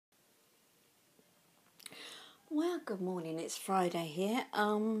Well, good morning. It's Friday here,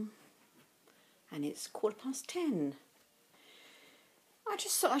 and it's 10:15. I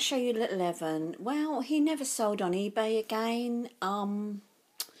just thought I'd show you little Evan. Well, he never sold on eBay again. I've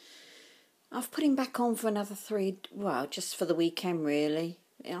put him back on for another just for the weekend really.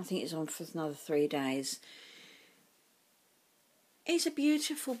 I think he's on for another 3 days. He's a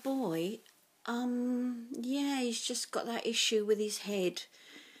beautiful boy. Yeah, he's just got that issue with his head.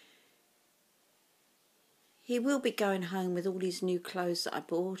 He will be going home with all his new clothes that I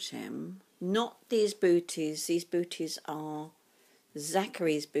bought him. Not these booties. These booties are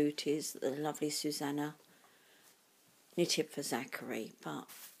Zachary's booties that the lovely Susanna knitted for Zachary. But,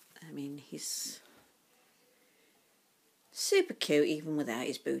 I mean, he's super cute even without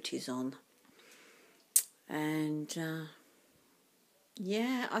his booties on. And,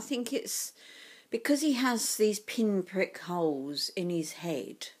 yeah, I think it's because he has these pinprick holes in his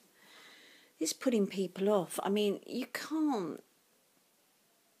head. It's putting people off. I mean, you can't.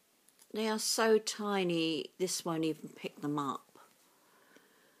 They are so tiny, this won't even pick them up.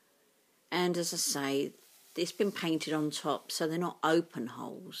 And as I say, it's been painted on top, so they're not open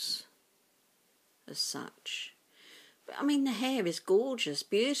holes as such. But I mean, the hair is gorgeous,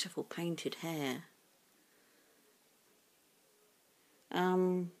 beautiful painted hair.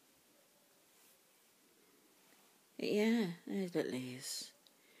 Yeah, there's little ears.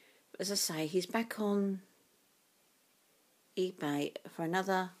 But as I say, he's back on eBay for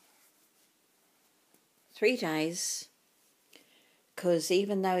another 3 days. Because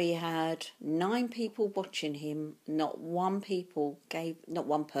even though he had 9 people watching him, not one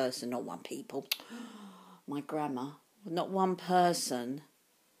person, my grammar, not one person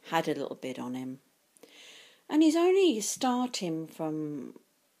had a little bid on him. And he's only starting from,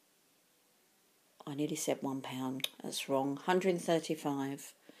 I nearly said £1, that's wrong,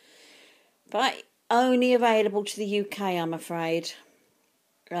 135. But only available to the UK, I'm afraid.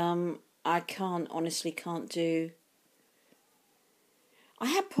 I honestly can't do. I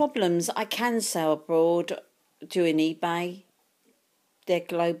have problems. I can sell abroad doing eBay, their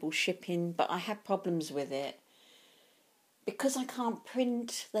global shipping, but I have problems with it because I can't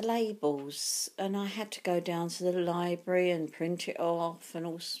print the labels, and I had to go down to the library and print it off and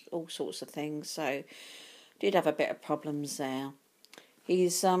all sorts of things. So did have a bit of problems there.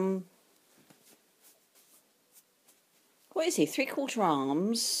 He's what is he? 3/4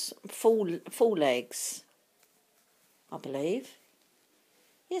 arms, full legs, I believe.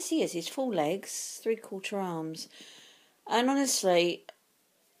 Yes, he is. He's full legs, 3/4 arms. And honestly,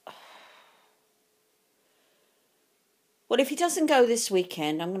 well, if he doesn't go this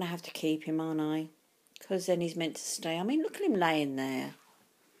weekend, I'm going to have to keep him, aren't I? Because then he's meant to stay. I mean, look at him laying there.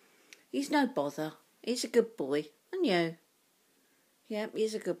 He's no bother. He's a good boy. And you? Yep,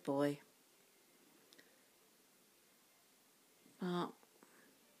 he's a good boy. But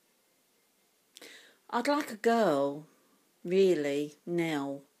I'd like a girl, really,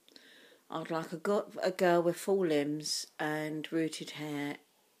 now. I'd like a girl with full limbs and rooted hair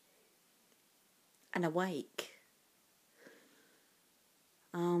and awake.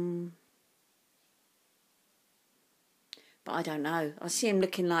 But I don't know. I see him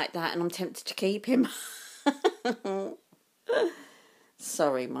looking like that and I'm tempted to keep him.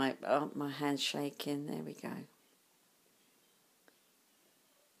 Sorry, my hand's shaking. There we go.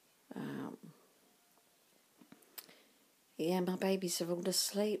 Yeah, my babies are all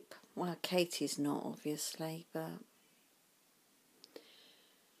asleep. Well, Katie's not, obviously, but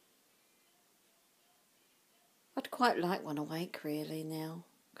I'd quite like one awake, really, now,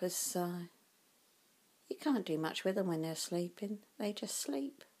 because you can't do much with them when they're sleeping. They just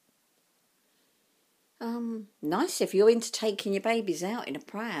sleep. Nice if you're into taking your babies out in a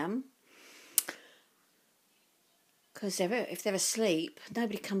pram, because if they're asleep,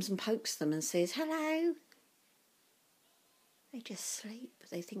 nobody comes and pokes them and says, hello. They just sleep.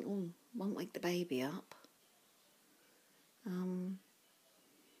 They think, oh, won't wake the baby up.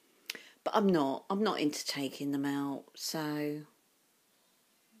 But I'm not into taking them out, so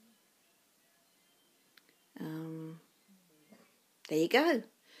there you go.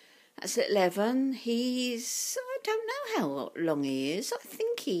 That's little Evan. I don't know how long he is. I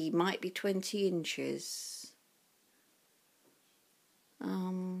think he might be 20 inches.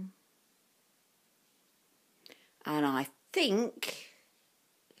 And I think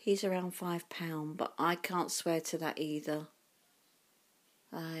he's around £5, but I can't swear to that either.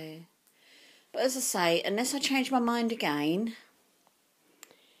 But as I say, unless I change my mind again,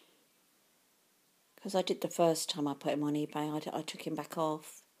 because I did the first time I put him on eBay, I took him back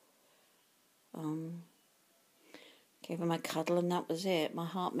off. Gave him a cuddle and that was it. My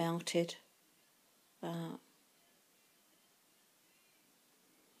heart melted.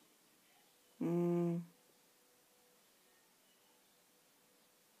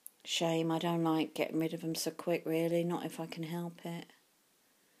 Shame, I don't like getting rid of them so quick, really, not if I can help it.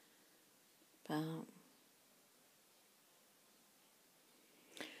 But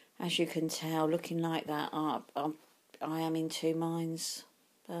as you can tell, looking like that, I am in two minds.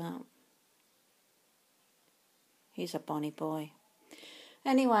 But he's a bonny boy.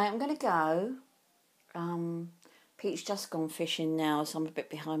 Anyway, I'm going to go. Pete's just gone fishing now, so I'm a bit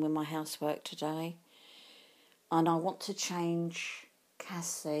behind with my housework today. And I want to change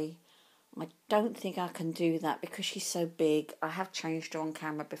Cassie. I don't think I can do that because she's so big. I have changed her on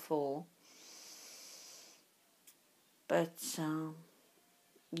camera before. But,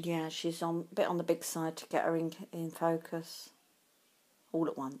 yeah, she's a bit on the big side to get her in focus all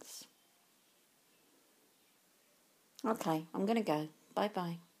at once. Okay, I'm going to go.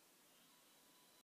 Bye-bye.